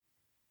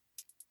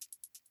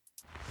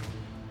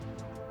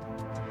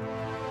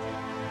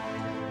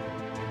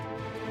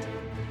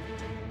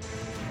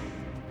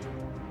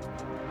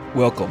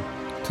Welcome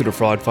to the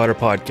Fraud Fighter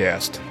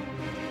Podcast.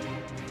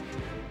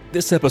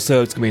 This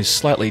episode is going to be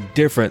slightly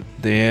different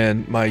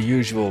than my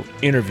usual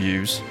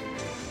interviews.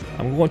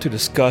 I'm going to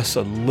discuss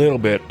a little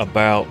bit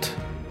about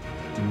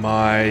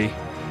my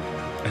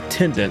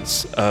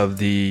attendance of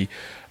the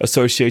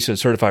Association of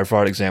Certified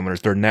Fraud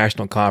Examiners, their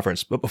national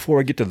conference. But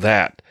before I get to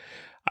that,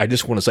 I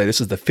just want to say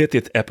this is the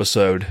 50th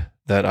episode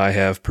that I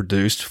have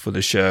produced for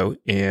the show,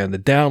 and the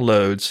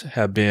downloads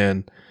have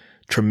been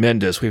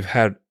tremendous. We've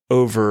had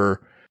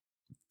over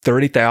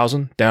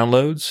 30,000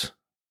 downloads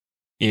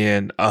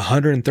in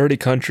 130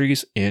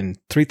 countries in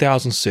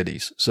 3,000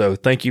 cities. So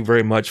thank you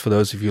very much for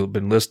those of you who have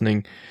been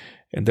listening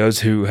and those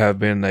who have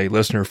been a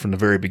listener from the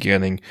very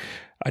beginning.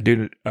 I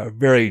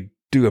very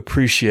do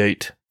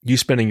appreciate you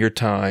spending your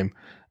time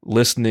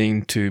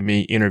listening to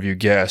me interview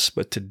guests.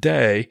 But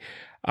today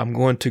I'm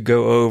going to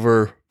go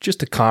over just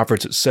the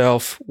conference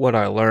itself, what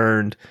I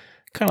learned,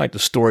 kind of like the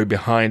story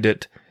behind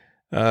it,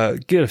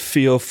 get a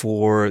feel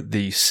for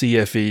the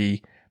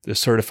CFE, the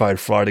Certified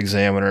Fraud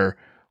Examiner,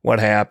 what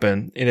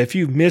happened. And if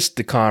you missed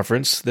the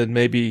conference, then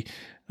maybe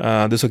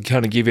this will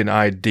kind of give you an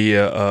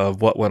idea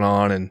of what went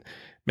on, and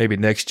maybe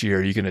next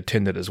year you can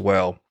attend it as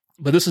well.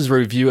 But this is a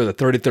review of the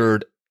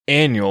 33rd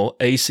Annual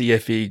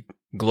ACFE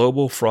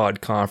Global Fraud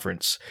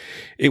Conference.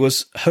 It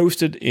was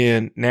hosted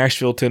in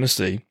Nashville,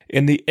 Tennessee,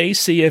 and the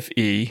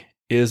ACFE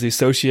is the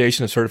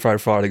Association of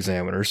Certified Fraud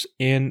Examiners,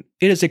 and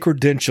it is a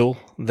credential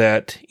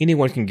that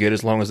anyone can get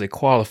as long as they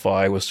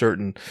qualify with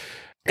certain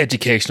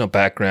educational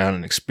background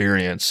and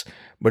experience,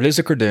 but it is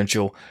a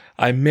credential.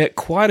 I met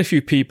quite a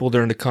few people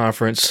during the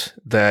conference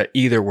that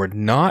either were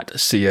not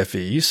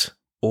CFEs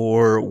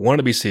or want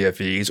to be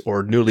CFEs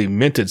or newly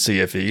minted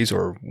CFEs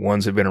or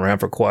ones that have been around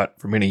for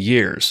many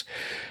years.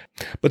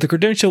 But the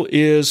credential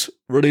is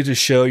really to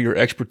show your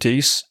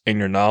expertise and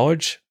your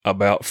knowledge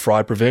about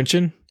fraud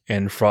prevention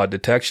and fraud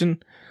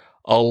detection.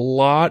 A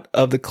lot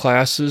of the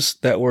classes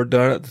that were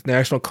done at the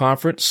national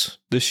conference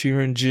this year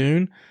in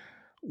June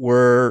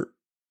were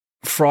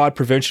fraud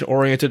prevention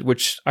oriented,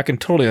 which I can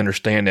totally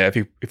understand that. If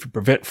you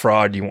prevent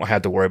fraud, you won't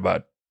have to worry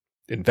about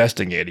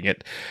investigating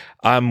it.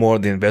 I'm more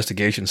on the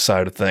investigation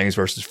side of things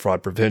versus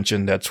fraud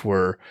prevention. That's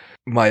where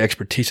my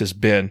expertise has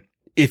been.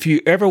 If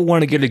you ever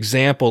want to get an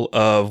example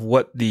of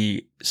what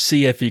the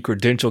CFE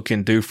credential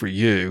can do for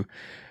you,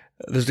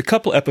 there's a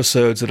couple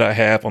episodes that I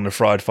have on the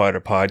Fraud Fighter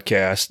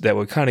podcast that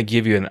will kind of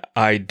give you an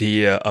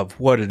idea of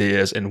what it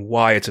is and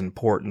why it's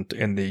important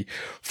in the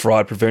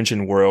fraud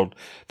prevention world,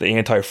 the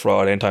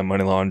anti-fraud,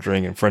 anti-money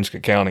laundering, and forensic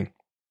accounting.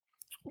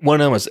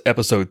 One of them is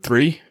episode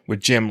 3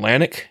 with Jim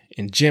Lanick,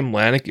 and Jim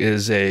Lanick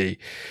is a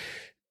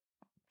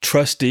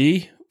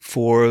trustee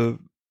for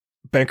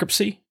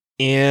bankruptcy,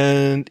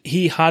 and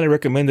he highly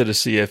recommended a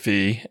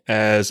CFE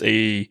as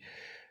a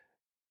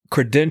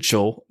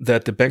credential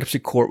that the bankruptcy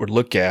court would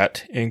look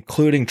at,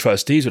 including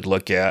trustees would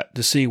look at,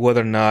 to see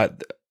whether or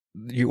not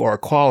you are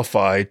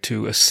qualified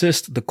to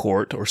assist the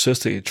court or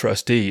assist the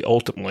trustee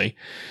ultimately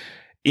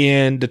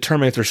in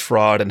determining if there's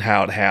fraud and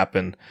how it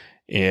happened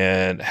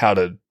and how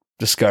to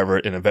discover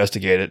it and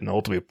investigate it and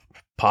ultimately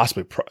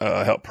possibly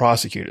help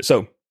prosecute it.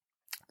 So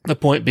the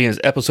point being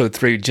is episode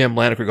 3, Jim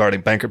Lanick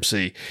regarding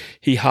bankruptcy,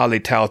 he highly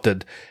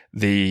touted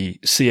the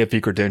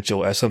CFE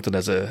credential as something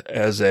as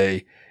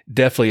a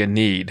definitely a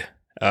need.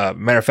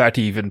 Matter of fact,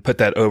 he even put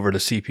that over the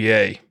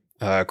CPA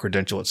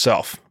credential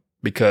itself,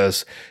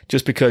 because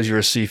just because you're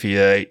a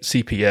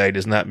CPA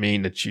does not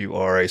mean that you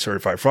are a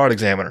certified fraud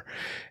examiner,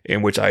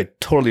 in which I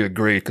totally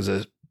agree, because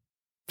the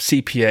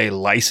CPA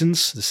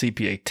license, the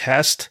CPA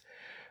test,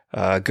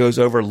 goes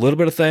over a little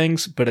bit of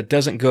things, but it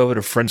doesn't go over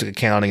the forensic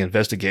accounting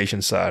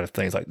investigation side of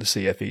things like the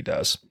CFE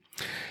does.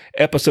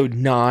 Episode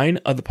 9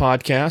 of the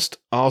podcast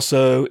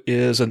also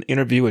is an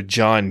interview with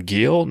John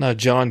Gill. Now,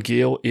 John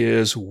Gill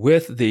is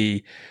with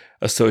the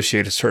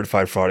Associated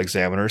Certified Fraud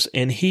Examiners,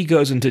 and he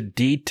goes into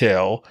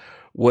detail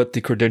what the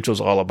credential is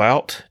all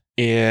about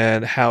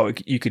and how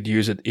you could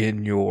use it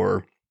in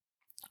your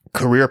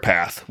career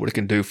path, what it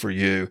can do for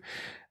you.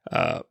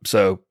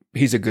 So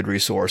he's a good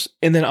resource.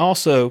 And then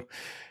also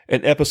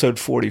in episode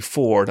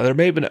 44, now there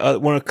may have been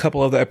a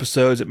couple other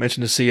episodes that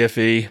mentioned the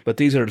CFE, but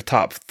these are the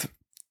top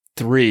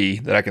 3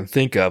 that I can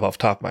think of off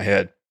the top of my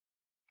head,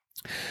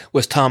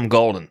 was Tom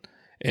Golden.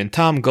 And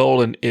Tom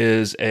Golden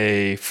is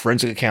a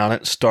forensic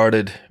accountant,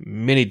 started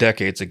many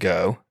decades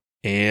ago,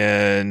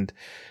 and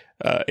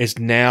is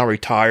now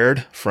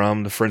retired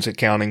from the forensic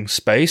accounting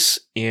space,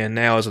 and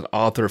now is an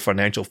author of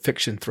financial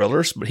fiction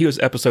thrillers. But he was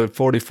episode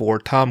 44,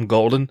 Tom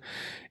Golden,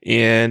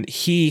 and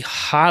he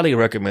highly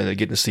recommended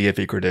getting the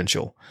CFE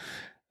credential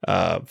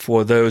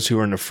for those who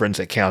are in the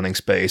forensic accounting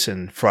space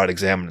and fraud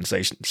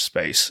examination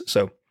space.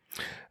 So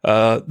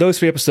those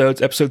 3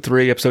 episodes, episode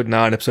 3, episode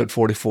 9, episode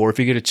 44, if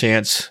you get a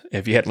chance,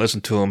 if you hadn't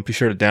listened to them, be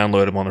sure to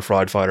download them on the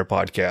Fraud Fighter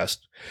podcast.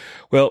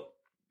 Well,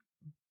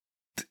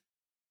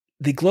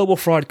 the Global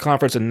Fraud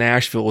Conference in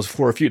Nashville was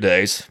for a few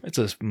days. It's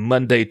a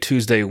Monday,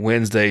 Tuesday,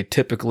 Wednesday.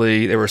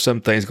 Typically, there were some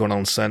things going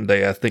on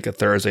Sunday, I think a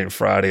Thursday and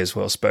Friday as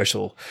well,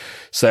 special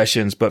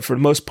sessions. But for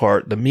the most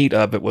part, the meat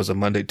of it was a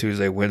Monday,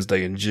 Tuesday,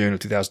 Wednesday in June of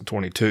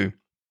 2022.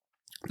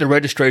 The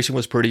registration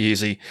was pretty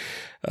easy.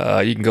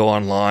 You can go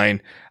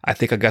online. I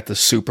think I got the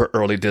super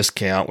early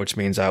discount, which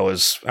means I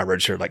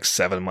registered like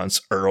 7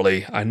 months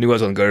early. I knew I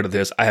was going to go to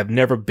this. I have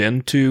never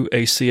been to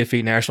a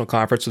CFE national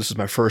conference. This is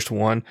my first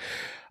one.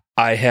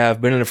 I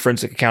have been in the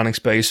forensic accounting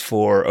space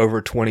for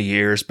over 20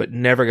 years, but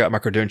never got my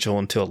credential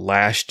until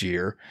last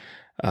year,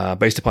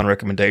 based upon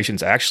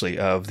recommendations actually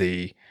of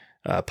the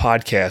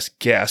podcast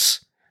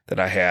guests that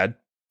I had.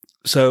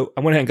 So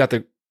I went ahead and got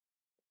the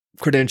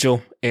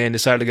credential and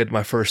decided to go to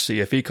my first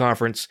CFE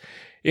conference,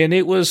 and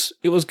it was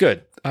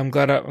good. I'm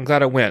glad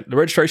I went. The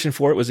registration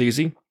for it was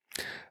easy.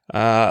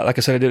 Like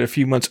I said, I did it a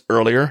few months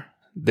earlier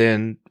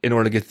than in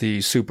order to get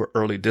the super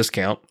early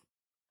discount.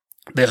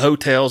 The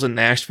hotels in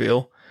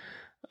Nashville,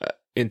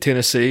 in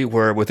Tennessee,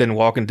 were within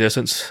walking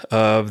distance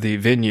of the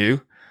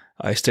venue.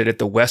 I stayed at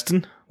the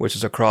Westin, which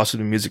is across from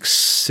the Music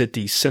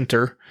City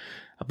Center,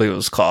 I believe it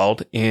was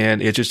called,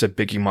 and it's just a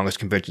big, humongous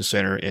convention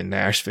center in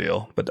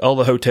Nashville. But all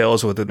the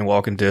hotels are within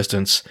walking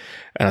distance,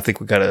 and I think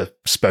we got a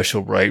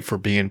special rate for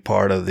being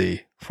part of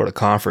for the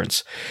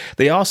conference.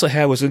 They also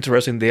had, what's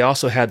interesting, they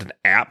also had an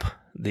app.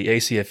 The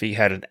ACFE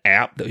had an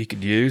app that you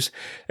could use.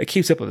 It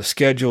keeps up with the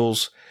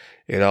schedules.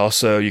 It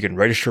also, you can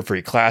register for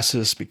your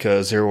classes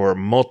because there were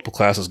multiple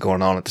classes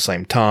going on at the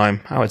same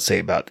time. I would say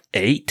about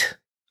 8,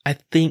 I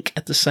think,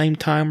 at the same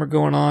time were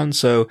going on.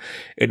 So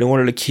in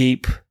order to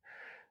keep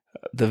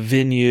the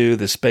venue,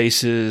 the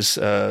spaces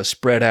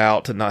spread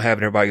out and not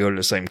having everybody go to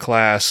the same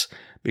class,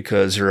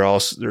 because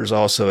there's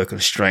also a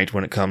constraint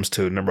when it comes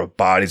to the number of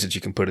bodies that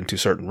you can put into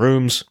certain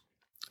rooms.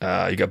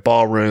 You got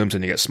ballrooms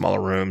and you got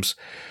smaller rooms.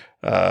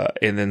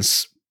 And then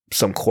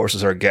some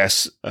courses, I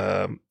guess,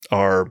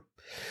 are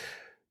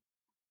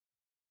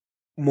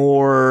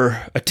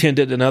more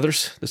attended than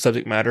others. The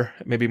subject matter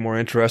may be more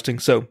interesting.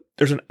 So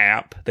there's an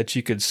app that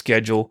you could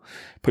schedule,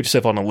 put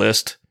yourself on a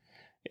list.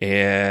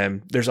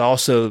 And there's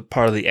also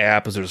part of the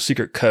app is there's a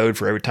secret code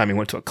for every time you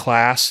went to a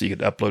class. So you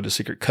could upload the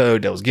secret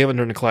code that was given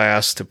during the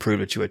class to prove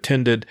that you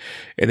attended.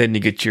 And then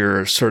you get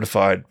your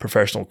certified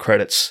professional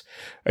credits,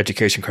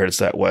 education credits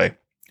that way.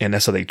 And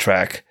that's how they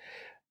track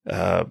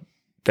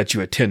that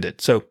you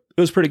attended. So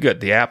it was pretty good.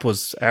 The app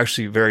was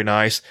actually very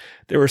nice.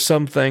 There were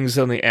some things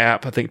on the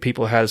app. I think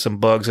people had some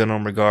bugs in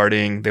them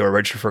regarding they were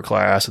registered for a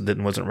class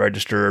and wasn't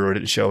registered or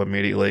didn't show up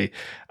immediately.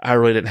 I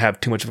really didn't have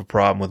too much of a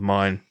problem with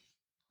mine.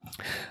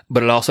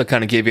 But it also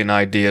kind of gave you an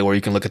idea where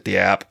you can look at the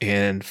app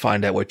and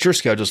find out what your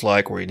schedule's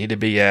like, where you need to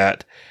be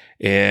at,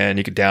 and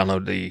you could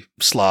download the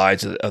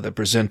slides of the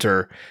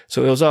presenter.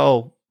 So it was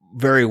all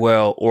very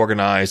well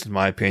organized, in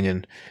my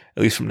opinion,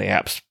 at least from the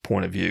app's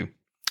point of view.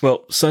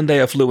 Well,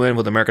 Sunday I flew in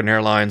with American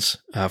Airlines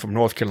from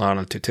North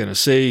Carolina to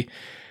Tennessee.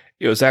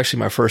 It was actually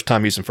my first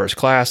time using first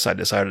class. I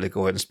decided to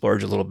go ahead and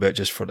splurge a little bit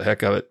just for the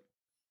heck of it.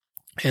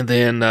 And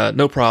then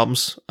no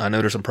problems. I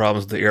know there's some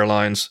problems with the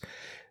airlines,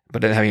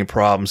 but didn't have any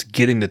problems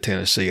getting to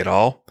Tennessee at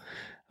all.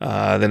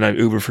 Then I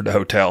Ubered for the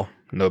hotel.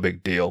 No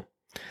big deal.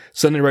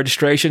 Sunday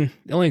registration.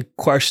 The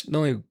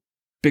only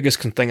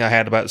biggest thing I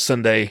had about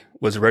Sunday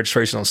was the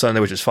registration on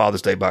Sunday, which is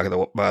Father's Day, by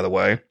the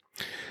way.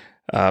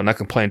 I'm not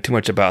complaining too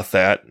much about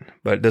that,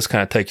 but it does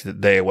kind of take the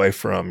day away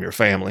from your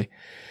family.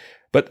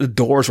 But the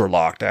doors were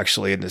locked,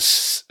 actually, in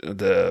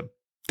the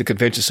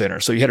convention center.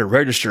 So you had to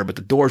register, but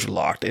the doors were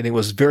locked, and it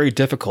was very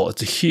difficult.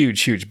 It's a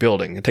huge, huge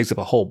building. It takes up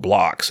a whole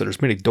block. So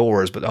there's many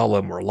doors, but all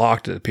of them were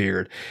locked, it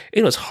appeared.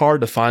 It was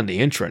hard to find the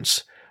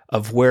entrance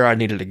of where I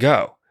needed to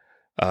go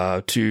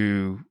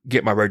to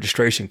get my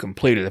registration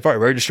completed. If I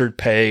registered,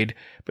 paid,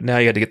 but now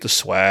you had to get the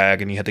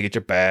swag and you had to get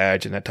your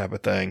badge and that type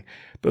of thing.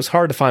 But it was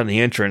hard to find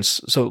the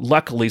entrance. So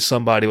luckily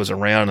somebody was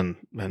around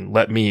and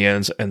let me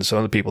in, and some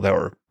other people that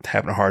were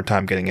having a hard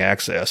time getting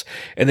access.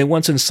 And then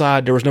once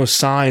inside, there was no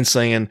sign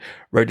saying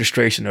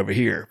registration over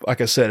here.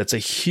 Like I said, it's a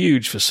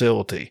huge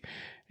facility,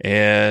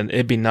 and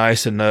it'd be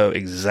nice to know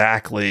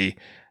exactly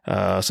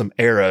some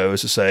arrows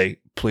to say,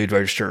 please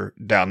register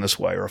down this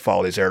way or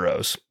follow these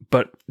arrows.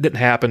 But it didn't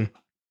happen.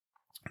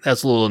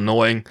 That's a little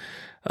annoying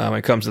when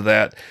it comes to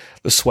that.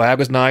 The swag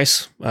was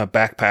nice.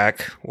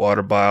 Backpack,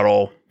 water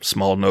bottle,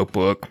 small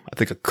notebook. I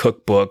think a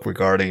cookbook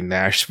regarding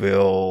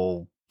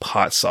Nashville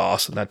hot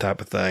sauce and that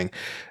type of thing.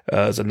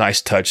 There's a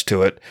nice touch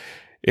to it.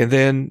 And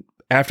then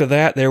after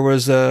that, there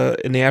was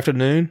in the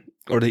afternoon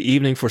or the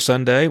evening for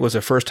Sunday was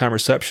a first-time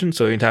reception.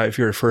 So anytime if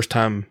you're a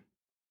first-time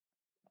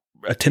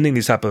attending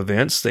these type of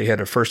events, they had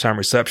a first-time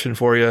reception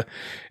for you.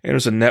 And it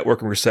was a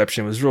networking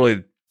reception. It was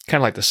really kind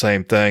of like the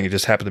same thing. It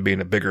just happened to be in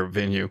a bigger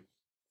venue.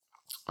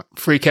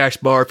 Free cash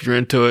bar if you're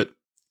into it.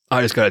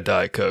 I just got a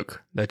Diet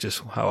Coke. That's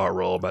just how I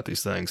roll about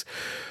these things.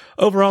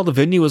 Overall, the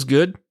venue was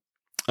good.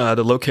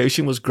 The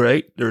location was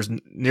great. There's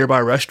nearby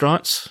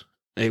restaurants.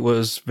 It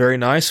was very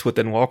nice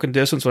within walking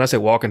distance. When I say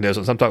walking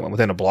distance, I'm talking about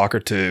within a block or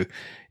two.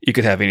 You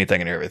could have anything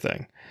and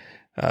everything.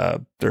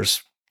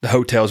 There's the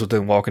hotels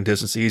within walking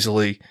distance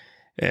easily.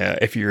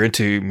 If you're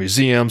into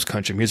museums,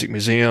 country music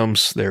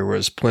museums, there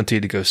was plenty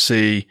to go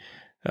see.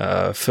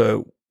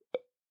 So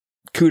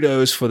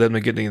kudos for them to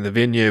getting in the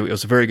venue. It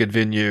was a very good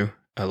venue.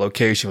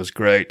 Location was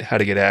great. How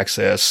to get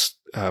access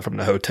from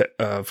the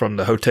hotel, from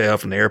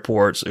the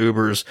airports,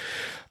 Ubers.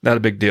 Not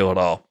a big deal at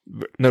all.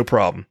 No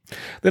problem.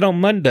 Then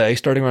on Monday,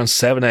 starting around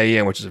 7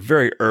 a.m., which is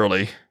very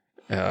early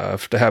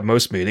to have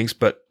most meetings,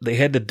 but they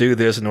had to do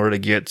this in order to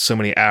get so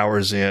many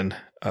hours in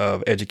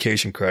of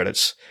education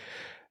credits.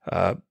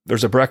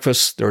 There's a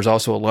breakfast. There was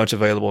also a lunch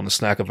available and a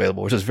snack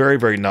available, which is very,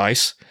 very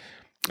nice.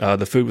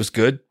 The food was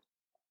good.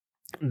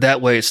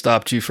 That way it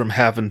stopped you from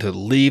having to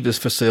leave this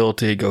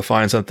facility, go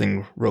find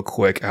something real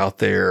quick out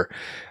there,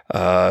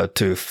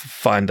 to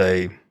find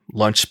a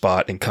lunch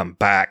spot and come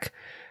back.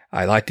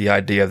 I like the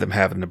idea of them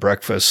having the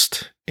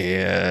breakfast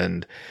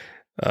and,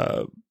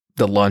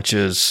 the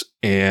lunches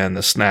and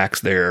the snacks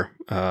there.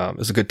 It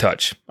was a good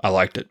touch. I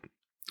liked it.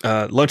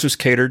 Lunch was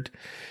catered.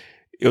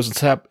 It was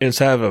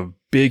inside of a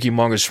big,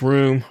 humongous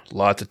room,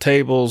 lots of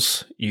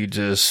tables. You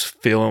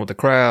just fill in with the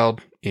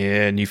crowd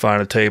and you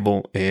find a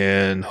table,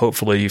 and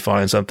hopefully you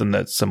find something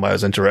that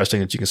somebody's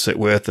interesting that you can sit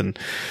with. And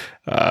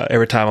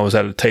every time I was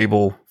at a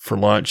table for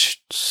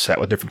lunch, sat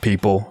with different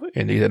people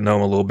and you didn't know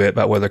them a little bit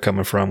about where they're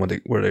coming from,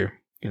 where they're,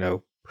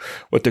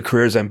 what their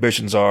careers,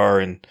 ambitions are,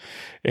 and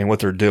what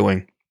they're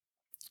doing.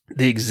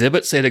 The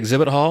exhibits at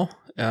Exhibit Hall,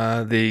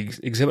 the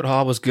exhibit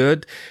hall was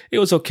good. It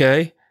was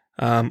okay.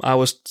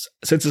 Since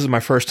this is my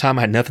first time,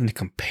 I had nothing to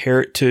compare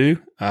it to.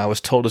 I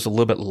was told it's a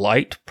little bit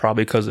light,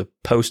 probably because of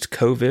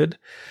post-COVID.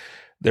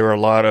 There were a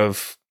lot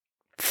of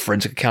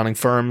forensic accounting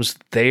firms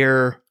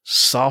there,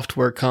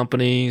 software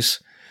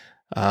companies.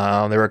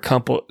 There were a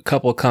couple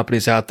of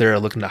companies out there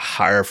looking to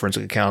hire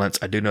forensic accountants.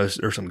 I do know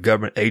there's some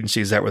government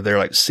agencies that were there,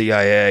 like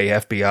CIA,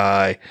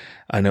 FBI.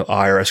 I know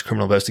IRS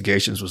Criminal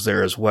Investigations was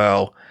there as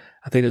well.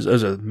 I think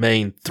those are the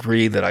main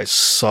three that I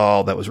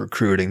saw that was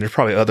recruiting. There's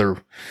probably other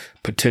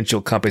potential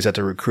companies that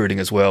they're recruiting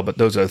as well, but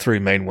those are the three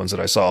main ones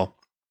that I saw,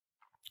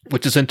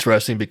 which is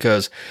interesting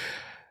because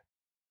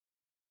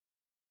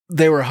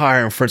they were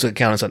hiring forensic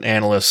accountants and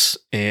analysts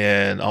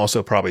and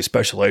also probably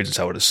special agents,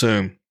 I would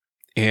assume.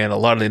 And a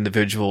lot of the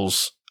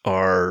individuals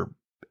are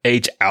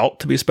age out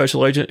to be a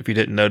special agent. If you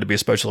didn't know, to be a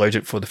special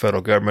agent for the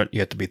federal government, you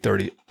have to be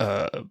 30.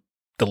 The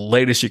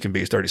latest you can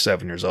be is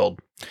 37 years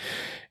old.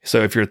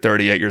 So if you're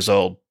 38 years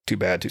old, too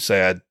bad, too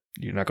sad,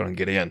 you're not going to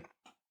get in.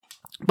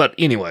 But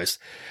anyways,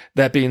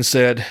 that being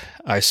said,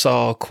 I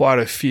saw quite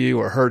a few,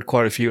 or heard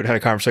quite a few, and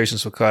had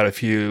conversations with quite a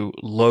few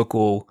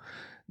local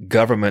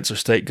governments or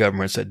state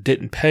governments that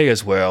didn't pay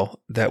as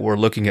well, that were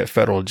looking at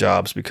federal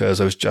jobs because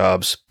those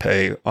jobs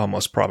pay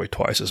almost probably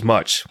twice as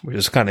much, which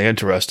is kind of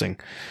interesting.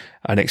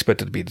 I didn't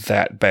expect it to be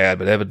that bad,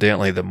 but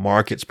evidently the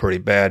market's pretty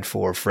bad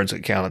for forensic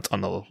accountants on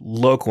the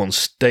local and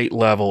state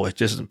level. It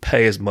just doesn't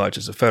pay as much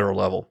as the federal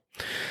level.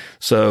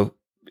 So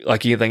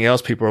like anything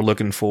else, people are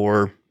looking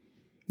for,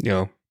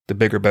 the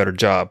bigger, better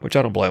job, which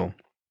I don't blame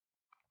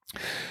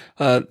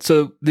them.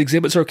 So the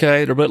exhibits are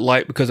okay. They're a bit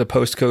light because of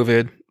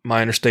post-COVID.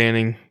 My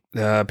understanding,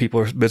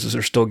 businesses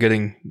are still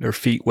getting their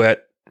feet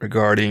wet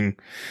regarding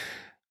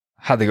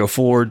how they go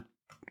forward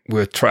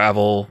with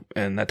travel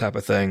and that type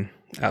of thing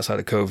outside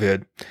of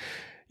COVID.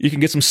 You can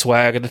get some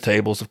swag at the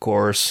tables, of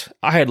course.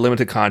 I had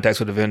limited contacts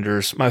with the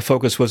vendors. My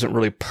focus wasn't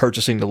really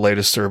purchasing the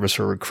latest service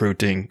or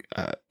recruiting.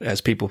 As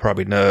people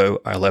probably know,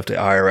 I left the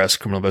IRS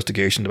Criminal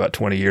Investigation about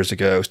 20 years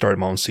ago, started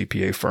my own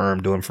CPA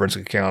firm doing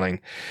forensic accounting.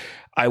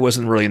 I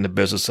wasn't really in the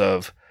business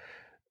of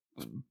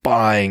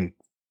buying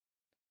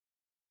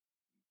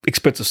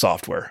expensive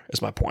software,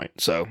 is my point.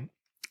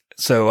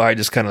 So I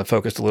just kind of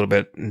focused a little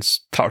bit and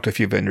talked to a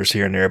few vendors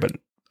here and there, but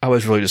I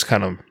was really just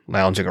kind of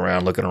lounging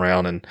around, looking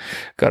around, and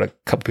got a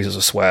couple pieces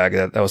of swag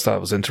that I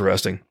thought was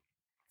interesting.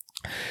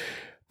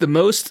 The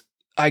most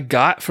I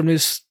got from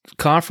this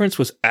conference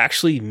was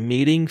actually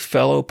meeting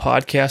fellow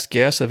podcast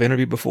guests I've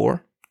interviewed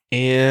before,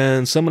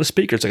 and some of the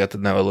speakers I got to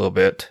know a little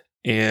bit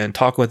and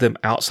talking with them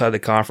outside the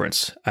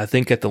conference. I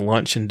think at the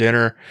lunch and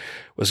dinner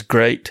was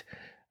great.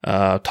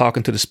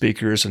 Talking to the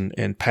speakers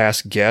and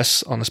past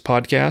guests on this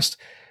podcast.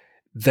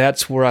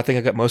 That's where I think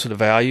I got most of the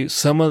value.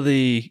 Some of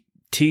the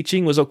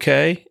teaching was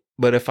okay,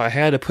 but if I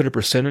had to put a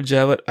percentage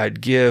of it, I'd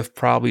give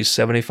probably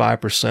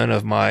 75%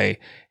 of my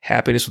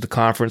happiness with the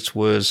conference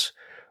was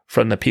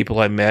from the people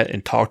I met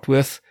and talked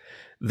with.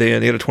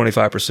 Then the other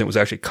 25% was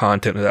actually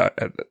content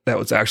that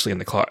was actually in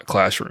the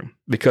classroom,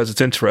 because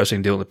it's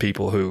interesting dealing with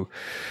people who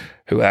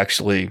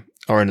actually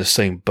are in the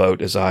same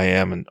boat as I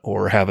am,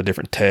 or have a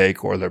different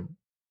take, or they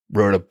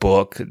wrote a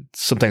book.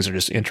 Some things are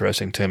just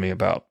interesting to me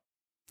about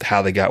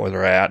how they got where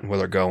they're at and where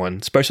they're going,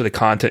 especially the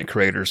content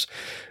creators.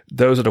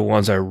 Those are the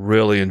ones I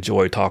really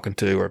enjoy talking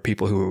to, or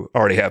people who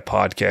already have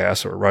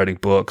podcasts or writing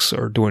books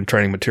or doing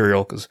training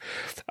material, because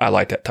I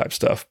like that type of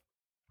stuff.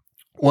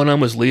 One of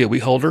them was Leah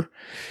Weholder.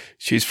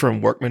 She's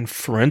from Workman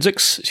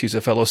Forensics. She's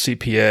a fellow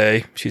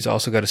CPA. She's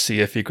also got a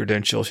CFE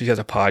credential. She has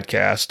a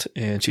podcast,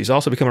 and she's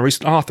also become a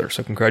recent author.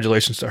 So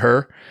congratulations to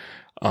her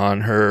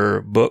on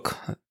her book.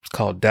 It's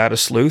called Data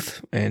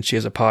Sleuth, and she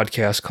has a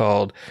podcast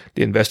called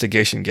The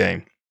Investigation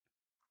Game.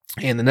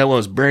 And the other one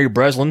was Barry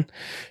Breslin.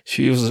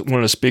 She was one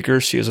of the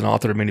speakers. She is an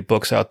author of many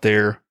books out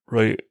there,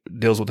 really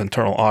deals with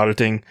internal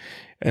auditing.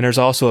 And there's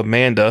also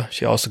Amanda.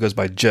 She also goes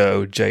by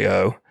Jo,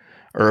 J-O,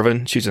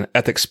 Irvin. She's an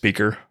ethics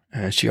speaker,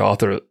 and she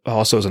also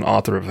is an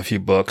author of a few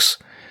books,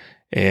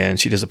 and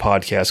she does a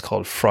podcast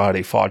called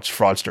Friday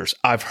Fraudsters.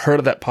 I've heard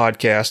of that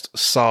podcast,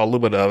 saw a little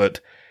bit of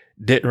it,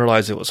 didn't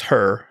realize it was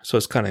her, so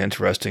it's kind of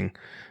interesting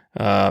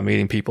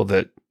meeting people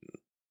that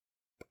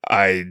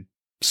I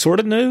sort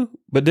of knew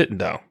but didn't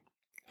know,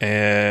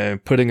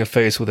 and putting a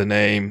face with a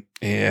name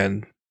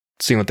and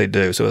seeing what they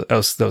do. So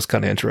that was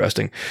kind of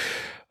interesting.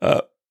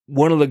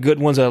 One of the good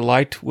ones I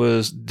liked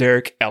was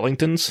Derek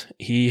Ellington's.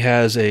 He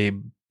has a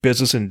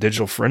business in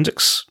digital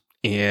forensics,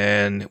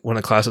 and one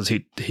of the classes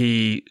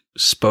he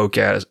spoke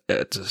as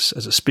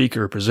a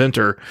speaker,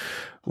 presenter,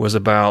 was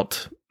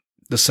about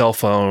the cell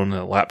phone,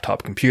 the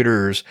laptop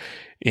computers,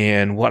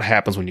 and what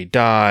happens when you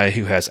die,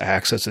 who has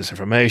access to this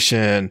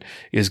information,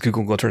 is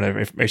Google going to turn that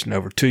information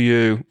over to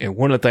you? And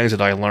one of the things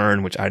that I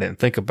learned, which I didn't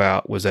think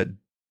about, was that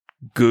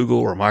Google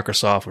or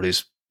Microsoft or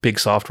these big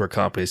software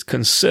companies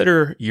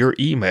consider your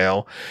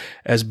email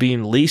as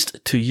being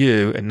leased to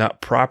you and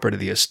not property of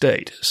the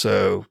estate.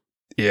 So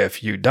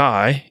if you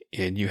die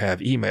and you have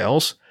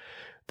emails,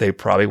 they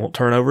probably won't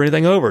turn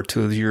anything over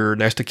to your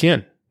next of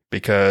kin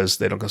because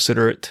they don't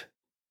consider it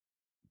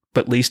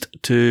but leased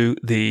to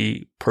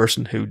the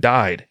person who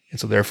died. And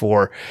so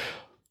therefore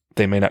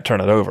they may not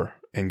turn it over,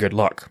 and good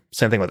luck.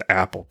 Same thing with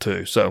Apple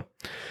too. So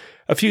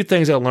a few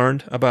things I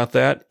learned about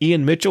that.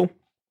 Ian Mitchell.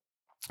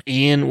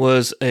 Ian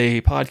was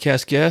a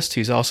podcast guest.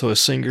 He's also a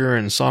singer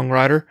and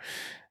songwriter.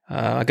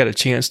 I got a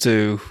chance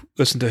to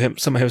listen to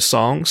some of his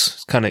songs.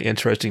 It's kind of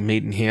interesting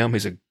meeting him.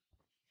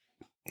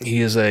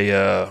 He is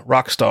a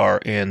rock star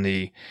in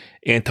the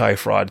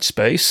anti-fraud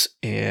space,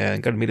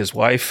 and got to meet his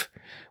wife.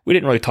 We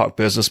didn't really talk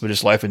business, but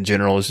just life in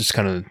general. It's just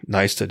kind of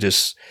nice to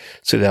just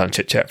sit down and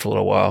chit chat for a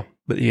little while.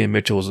 But Ian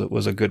Mitchell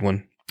was a good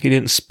one. He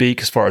didn't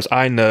speak, as far as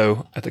I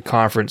know, at the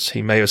conference.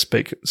 He may have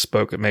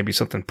spoke at maybe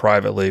something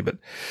privately, but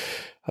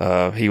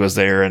he was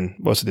there, and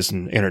most of this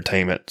in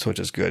entertainment, which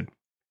is good.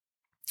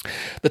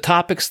 The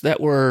topics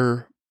that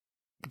were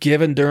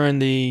given during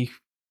the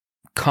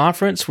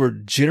conference were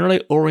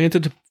generally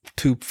oriented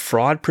to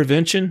fraud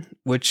prevention,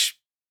 which,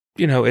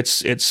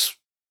 it's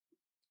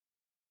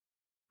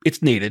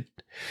needed.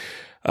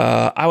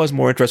 I was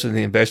more interested in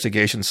the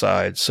investigation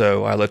side,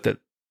 so I looked at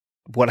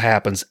what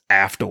happens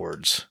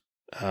afterwards.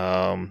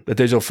 The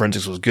digital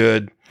forensics was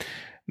good.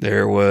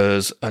 There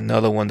was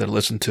another one that I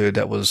listened to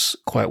that was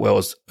quite well,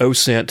 was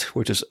OSINT,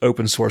 which is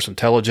open source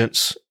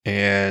intelligence.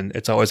 And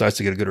it's always nice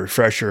to get a good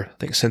refresher. I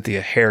think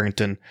Cynthia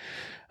Harrington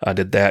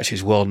did that.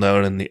 She's well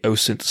known in the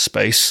OSINT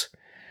space.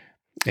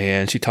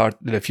 And she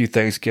did a few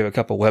things, gave a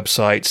couple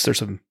websites. There's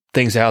some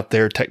things out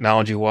there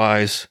technology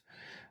wise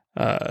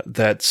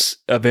that's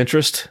of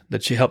interest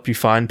that should help you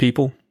find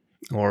people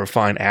or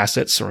find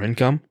assets or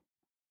income.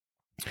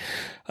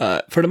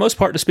 For the most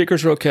part, the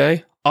speakers are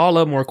okay. All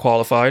of them were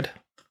qualified.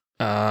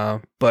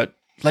 But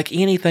like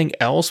anything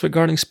else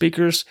regarding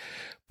speakers,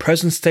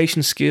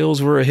 presentation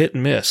skills were a hit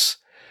and miss.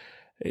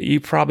 You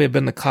probably have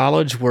been to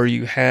college where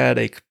you had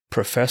a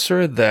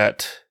professor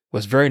that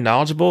was very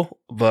knowledgeable,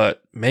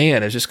 but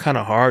man, it's just kind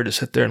of hard to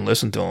sit there and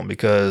listen to them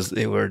because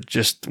they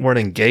weren't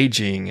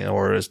engaging,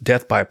 or it's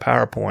death by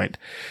PowerPoint.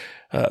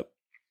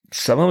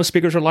 Some of the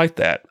speakers are like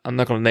that. I'm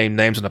not going to name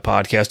names on the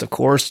podcast. Of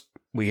course,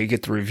 we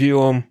get to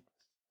review them,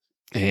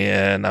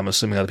 and I'm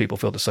assuming other people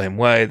feel the same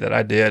way that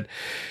I did.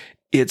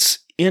 It's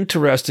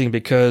interesting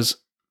because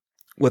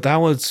when I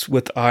was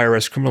with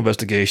IRS criminal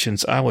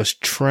investigations, I was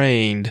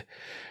trained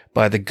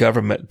by the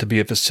government to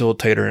be a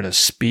facilitator and a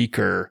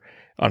speaker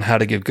on how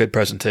to give good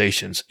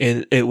presentations.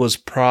 And it was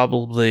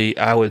probably,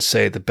 I would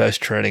say, the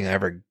best training I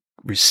ever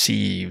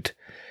received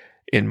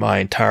in my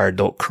entire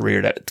adult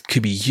career that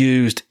could be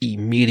used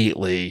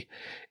immediately,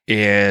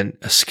 and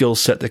a skill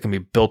set that can be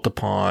built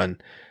upon.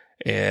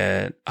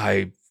 And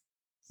I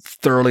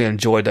thoroughly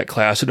enjoyed that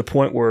class to the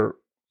point where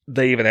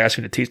they even asked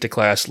me to teach the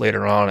class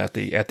later on at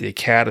the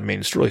academy.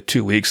 And it's really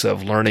 2 weeks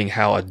of learning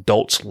how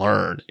adults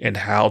learn and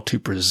how to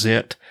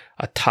present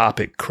a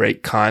topic,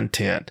 create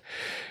content,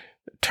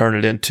 turn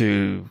it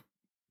into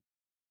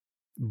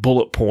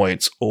bullet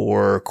points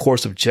or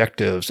course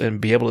objectives,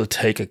 and be able to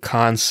take a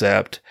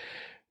concept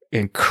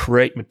and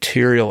create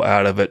material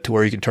out of it to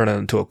where you can turn it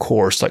into a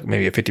course, like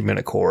maybe a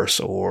 50-minute course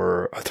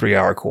or a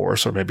 3-hour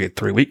course or maybe a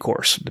 3-week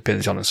course,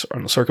 depending on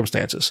the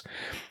circumstances.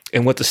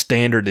 And what the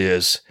standard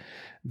is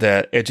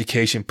that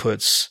education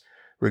puts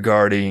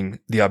regarding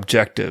the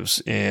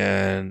objectives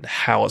and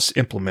how it's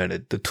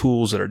implemented, the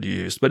tools that are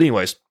used. But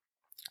anyways,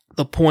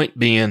 the point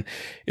being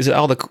is that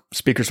all the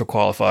speakers were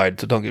qualified,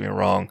 so don't get me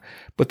wrong,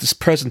 but this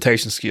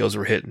presentation skills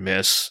were hit and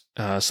miss.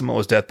 Some of it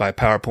was death by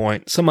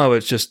PowerPoint. Some of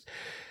it's just,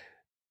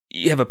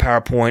 you have a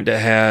PowerPoint that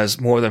has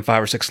more than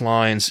 5 or 6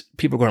 lines,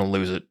 people are going to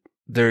lose it.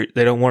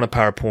 They don't want a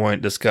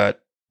PowerPoint that's got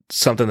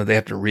something that they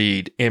have to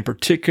read, and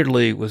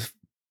particularly with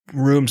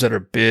rooms that are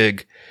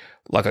big,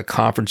 like a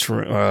conference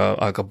room,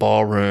 like a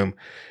ballroom,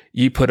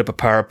 you put up a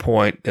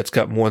PowerPoint that's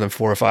got more than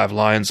 4 or 5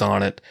 lines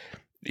on it,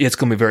 it's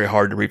going to be very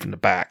hard to read from the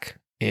back.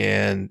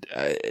 And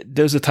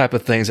those are the type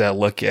of things that I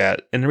look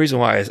at. And the reason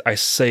why I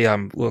say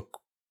I'm a little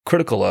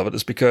critical of it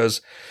is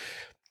because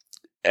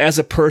as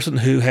a person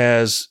who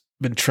has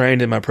been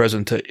trained in my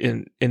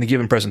in the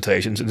given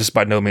presentations, and this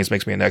by no means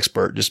makes me an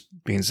expert, just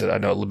means that I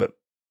know a little bit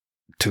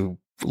to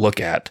look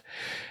at,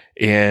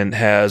 and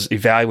has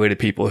evaluated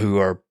people who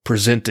are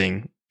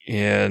presenting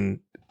and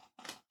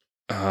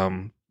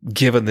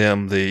given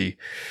them in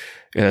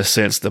a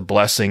sense, the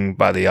blessing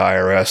by the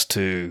IRS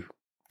to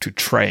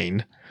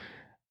train.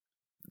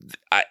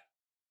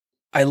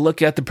 I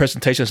look at the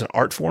presentation as an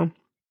art form,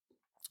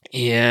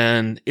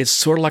 and it's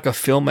sort of like a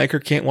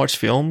filmmaker can't watch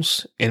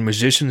films, and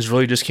musicians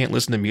really just can't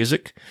listen to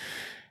music,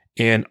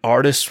 and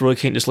artists really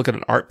can't just look at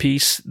an art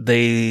piece.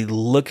 They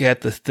look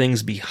at the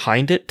things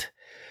behind it.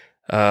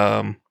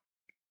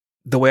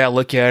 The way I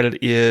look at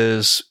it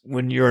is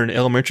when you're in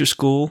elementary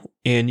school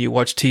and you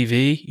watch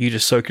TV, you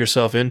just soak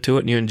yourself into it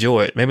and you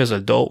enjoy it. Maybe as an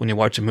adult, when you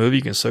watch a movie,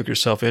 you can soak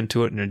yourself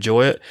into it and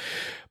enjoy it.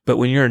 But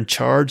when you're in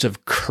charge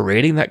of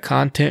creating that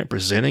content,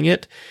 presenting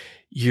it,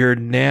 you're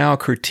now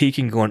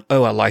critiquing, going,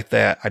 oh, I like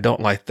that. I don't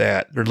like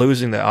that. They're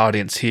losing the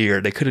audience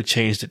here. They could have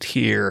changed it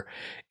here.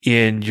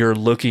 And you're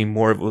looking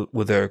more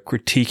with a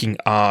critiquing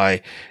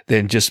eye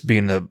than just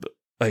being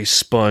a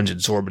sponge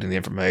absorbing the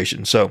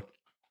information. So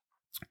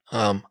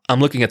I'm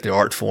looking at the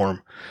art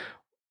form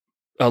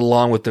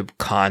along with the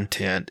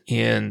content,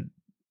 and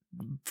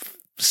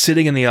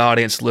sitting in the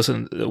audience,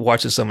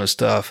 watching some of the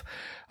stuff,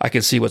 I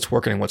can see what's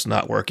working and what's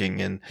not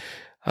working. And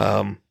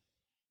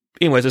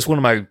anyways, it's one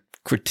of my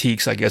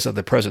critiques, I guess, of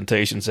the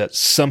presentations, that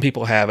some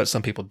people have it,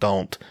 some people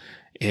don't.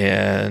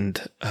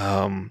 And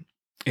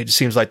it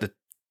seems like the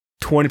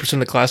 20% of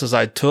the classes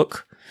I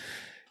took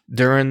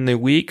during the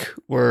week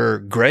were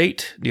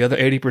great. The other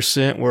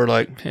 80% were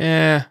like,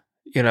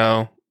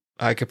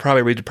 I could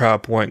probably read the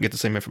PowerPoint and get the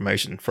same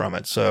information from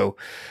it. So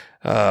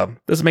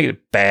doesn't make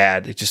it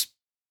bad. It's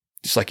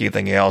just like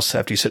anything else.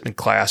 After you sit in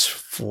class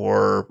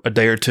for a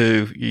day or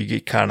two, you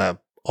get kind of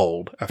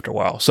old after a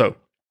while. So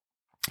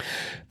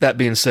that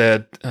being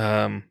said,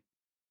 the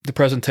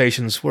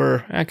presentations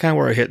were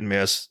a hit and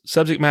miss.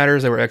 Subject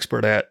matters they were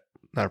expert at,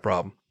 not a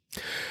problem.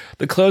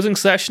 The closing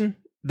session,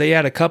 they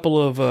had a couple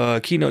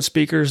of keynote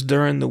speakers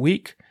during the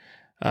week.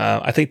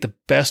 I think the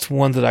best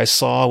one that I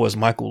saw was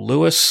Michael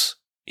Lewis.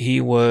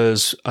 He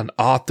was an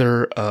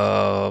author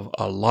of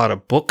a lot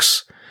of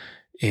books.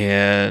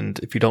 And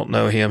if you don't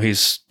know him,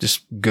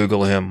 just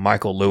Google him,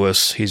 Michael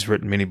Lewis. He's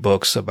written many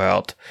books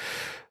about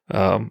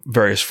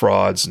various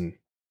frauds and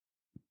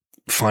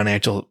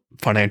financial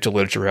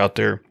literature out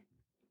there.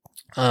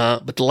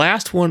 But the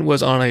last one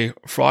was on a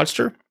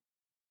fraudster,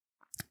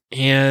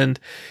 and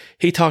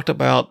he talked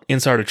about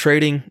insider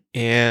trading.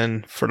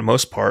 And for the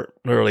most part,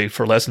 literally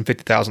for less than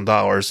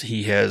 $50,000,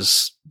 he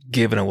has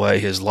given away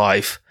his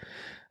life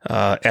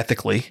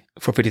ethically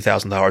for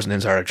 $50,000 in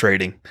insider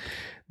trading.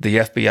 The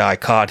FBI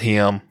caught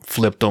him,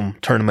 flipped him,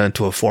 turned him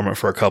into a informant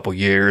for a couple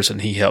years,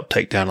 and he helped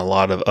take down a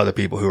lot of other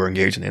people who were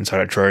engaged in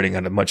insider trading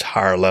at a much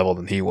higher level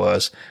than he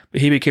was.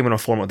 But he became an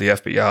informant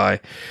with the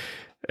FBI.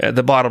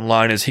 The bottom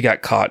line is he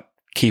got caught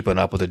keeping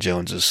up with the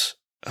Joneses,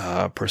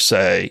 per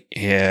se,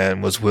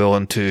 and was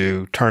willing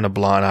to turn a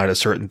blind eye to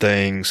certain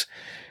things.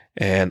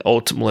 And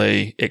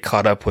ultimately, it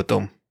caught up with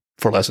him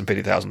for less than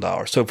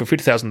 $50,000. So for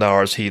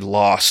 $50,000, he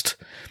lost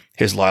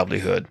his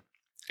livelihood.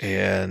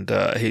 And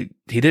he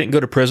didn't go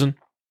to prison.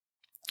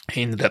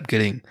 He ended up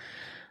getting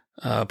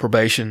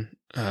probation.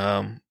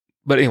 But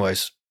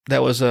anyways,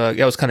 that was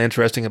kind of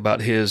interesting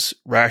about his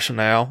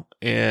rationale,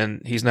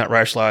 and he's not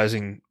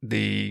rationalizing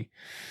the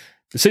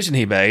decision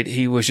he made.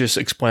 He was just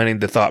explaining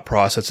the thought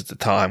process at the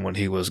time when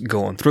he was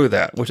going through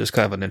that, which is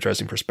kind of an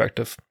interesting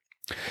perspective.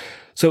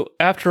 So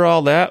after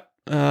all that,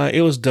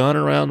 it was done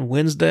around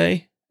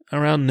Wednesday,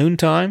 around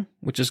noontime,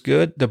 which is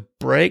good. The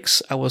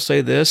breaks, I will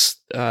say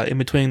this, in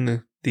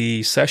between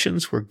the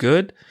sessions were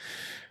good.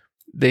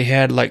 They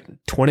had like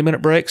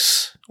 20-minute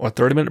breaks or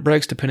 30-minute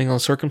breaks, depending on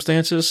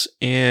circumstances.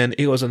 And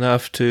it was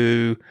enough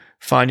to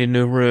find a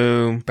new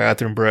room,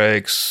 bathroom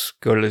breaks,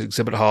 go to the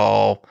exhibit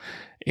hall.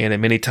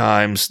 And many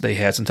times they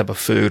had some type of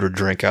food or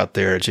drink out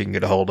there that you can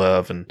get a hold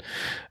of, and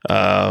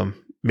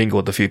mingle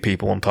with a few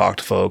people and talk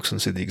to folks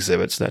and see the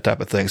exhibits, that type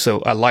of thing.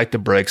 So I liked the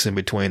breaks in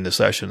between the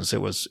sessions.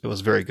 It was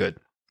very good.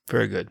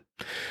 Very good.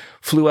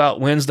 Flew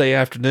out Wednesday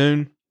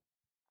afternoon.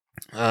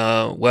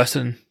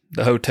 Westin,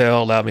 the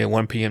hotel, allowed me a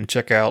 1 p.m.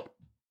 checkout.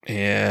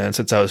 And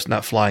since I was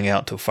not flying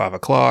out till 5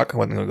 o'clock, I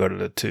wasn't going to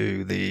go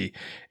to the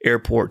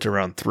airport till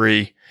around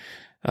 3.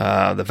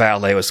 The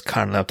valet was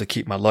kind enough to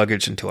keep my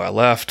luggage until I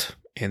left.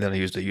 And then I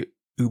used a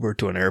Uber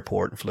to an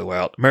airport and flew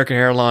out. American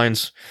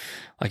Airlines,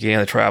 like any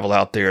other travel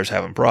out there, is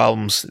having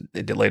problems.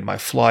 It delayed my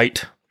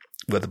flight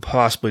with a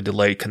possibly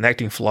delayed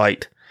connecting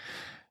flight.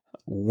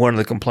 One of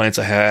the complaints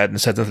I had, and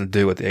this had nothing to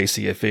do with the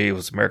ACFE,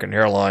 was American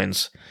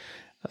Airlines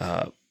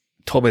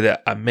told me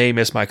that I may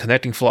miss my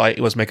connecting flight.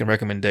 It was making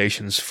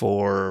recommendations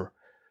for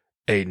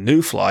a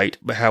new flight,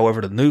 but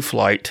however, the new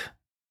flight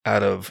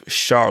out of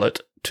Charlotte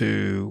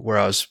to where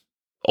I was,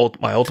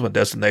 my ultimate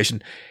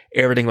destination,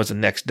 everything was the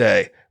next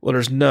day. Well,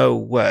 there's no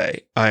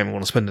way I'm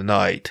going to spend the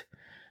night,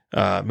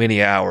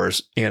 many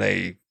hours in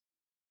a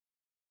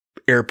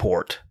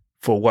airport.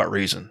 For what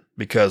reason?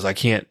 Because I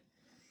can't,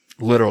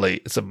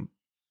 literally, it's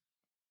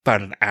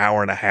about an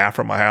hour and a half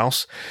from my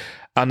house.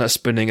 I'm not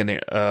spending an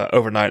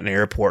overnight in the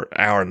airport, an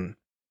hour and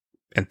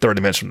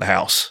 30 minutes from the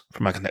house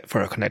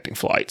for a connecting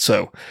flight.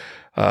 So,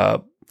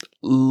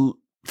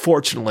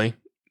 fortunately,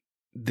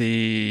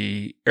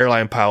 the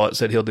airline pilot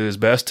said he'll do his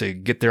best to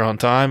get there on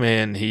time,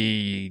 and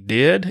he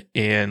did.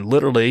 And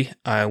literally,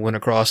 I went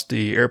across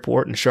the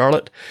airport in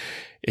Charlotte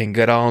and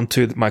got on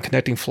to my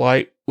connecting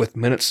flight with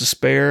minutes to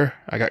spare.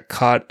 I got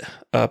caught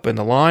up in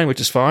the line,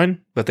 which is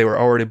fine, but they were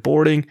already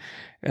boarding,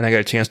 and I got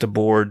a chance to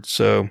board.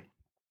 So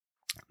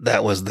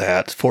that was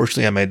that.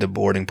 Fortunately, I made the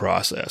boarding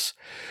process.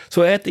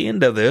 So at the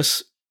end of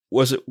this,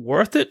 was it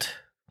worth it?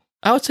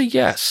 I would say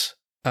yes.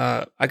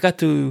 I got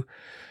to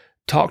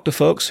talk to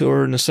folks who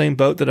are in the same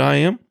boat that I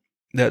am,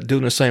 that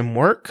doing the same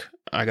work.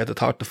 I got to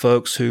talk to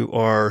folks who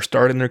are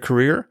starting their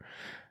career.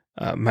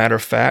 Matter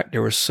of fact,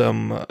 there was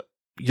some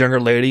younger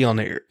lady in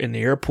the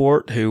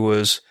airport who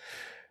was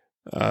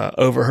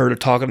overheard her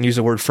talking, and use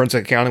the word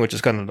forensic accounting, which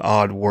is kind of an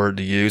odd word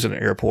to use in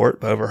an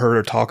airport, but overheard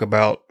her talk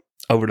about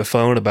over the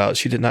phone about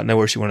she did not know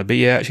where she wanted to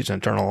be at. She's an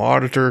internal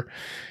auditor.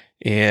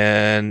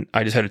 And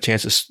I just had a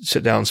chance to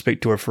sit down and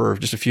speak to her for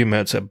just a few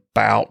minutes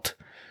about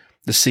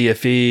the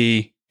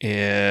CFE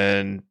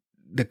and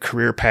the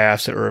career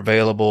paths that are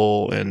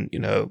available and,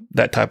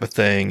 that type of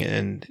thing.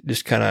 And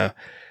just kind of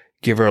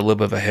give her a little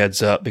bit of a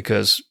heads up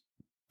because,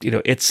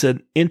 it's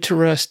an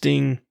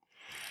interesting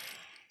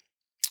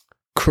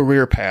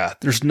career path.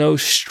 There's no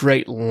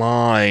straight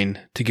line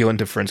to go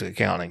into forensic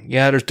accounting.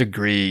 Yeah, there's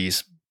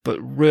degrees, but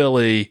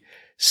really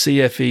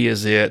CFE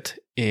is it.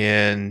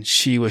 And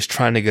she was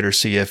trying to get her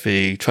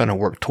CFE, trying to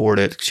work toward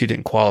it. She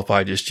didn't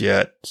qualify just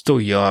yet. Still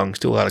young,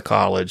 still out of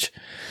college,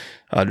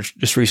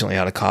 just recently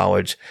out of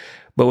college,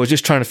 but was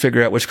just trying to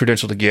figure out which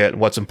credential to get and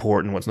what's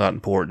important, what's not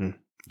important.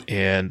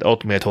 And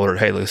ultimately I told her,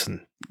 hey,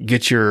 listen,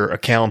 get your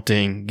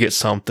accounting, get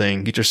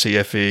something, get your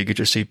CFE, get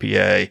your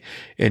CPA,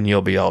 and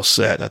you'll be all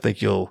set. And I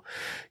think you'll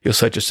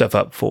set yourself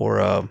up for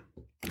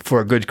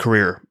a good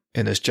career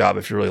in this job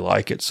if you really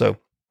like it. So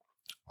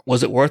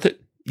was it worth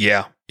it?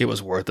 Yeah, it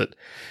was worth it.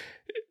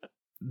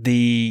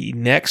 The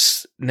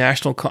next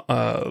national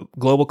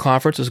global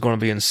conference is going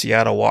to be in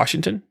Seattle,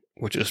 Washington,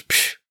 which is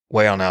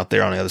way on out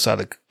there on the other side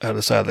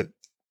of the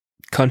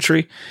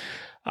country.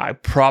 I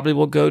probably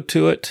will go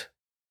to it,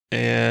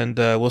 and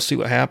we'll see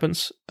what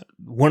happens.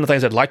 One of the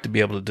things I'd like to be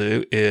able to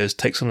do is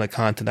take some of the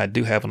content I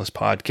do have on this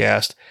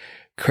podcast,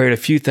 create a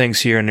few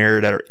things here and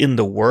there that are in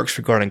the works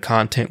regarding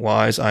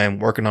content-wise. I am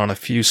working on a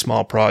few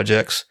small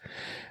projects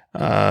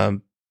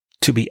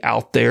to be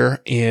out there,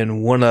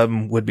 and one of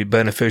them would be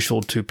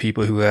beneficial to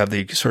people who have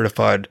the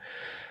certified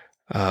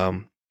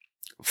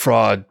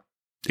fraud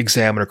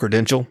examiner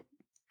credential,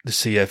 the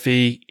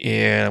CFE,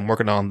 and I'm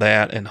working on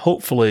that, and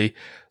hopefully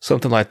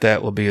something like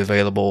that will be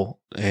available,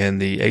 and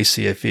the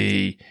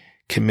ACFE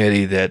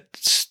committee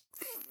that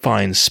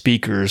finds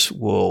speakers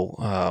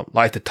will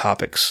like the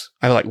topics.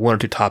 I have like one or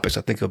two topics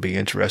I think will be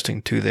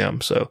interesting to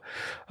them. So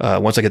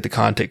once I get the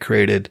content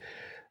created,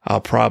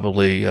 I'll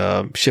probably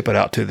ship it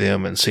out to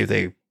them and see if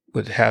they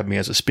would have me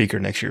as a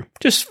speaker next year.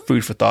 Just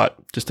food for thought,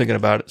 just thinking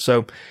about it.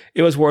 So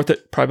it was worth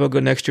it. Probably will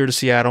go next year to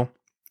Seattle.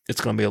 It's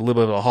going to be a little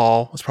bit of a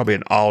haul. It's probably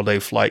an all-day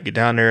flight, get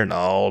down there, and an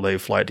all-day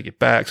flight to get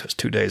back. So it's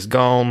 2 days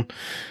gone.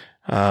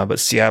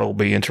 But Seattle will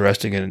be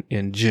interesting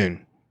in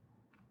June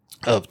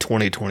of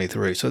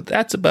 2023. So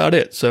that's about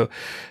it. So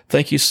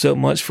thank you so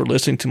much for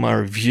listening to my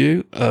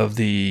review of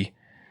the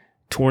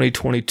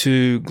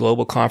 2022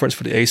 Global Conference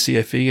for the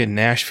ACFE in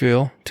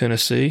Nashville,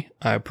 Tennessee.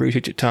 I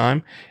appreciate your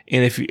time.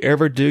 And if you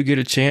ever do get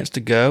a chance to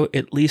go,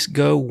 at least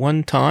go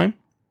one time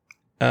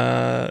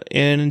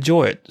and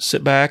enjoy it.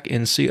 Sit back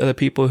and see other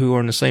people who are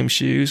in the same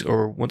shoes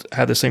or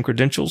have the same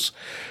credentials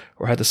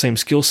or have the same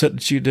skill set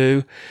that you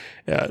do.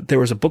 There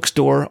was a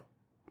bookstore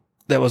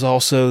that was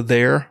also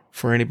there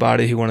for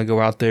anybody who want to go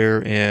out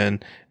there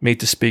and meet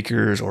the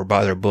speakers or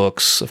buy their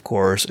books, of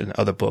course, and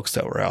other books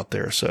that were out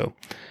there. So,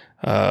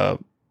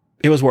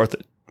 it was worth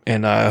it,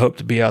 and I hope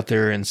to be out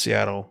there in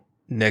Seattle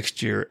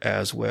next year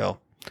as well.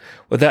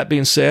 With that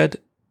being said,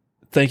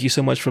 thank you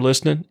so much for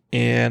listening,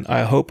 and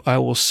I hope I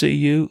will see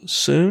you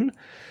soon.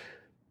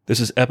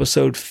 This is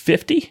episode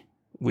 50.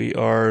 We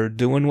are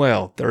doing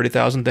well.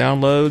 30,000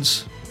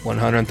 downloads,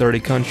 130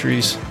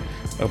 countries,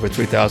 over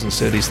 3,000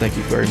 cities. Thank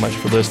you very much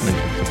for listening.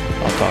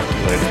 I'll talk to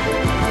you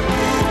later.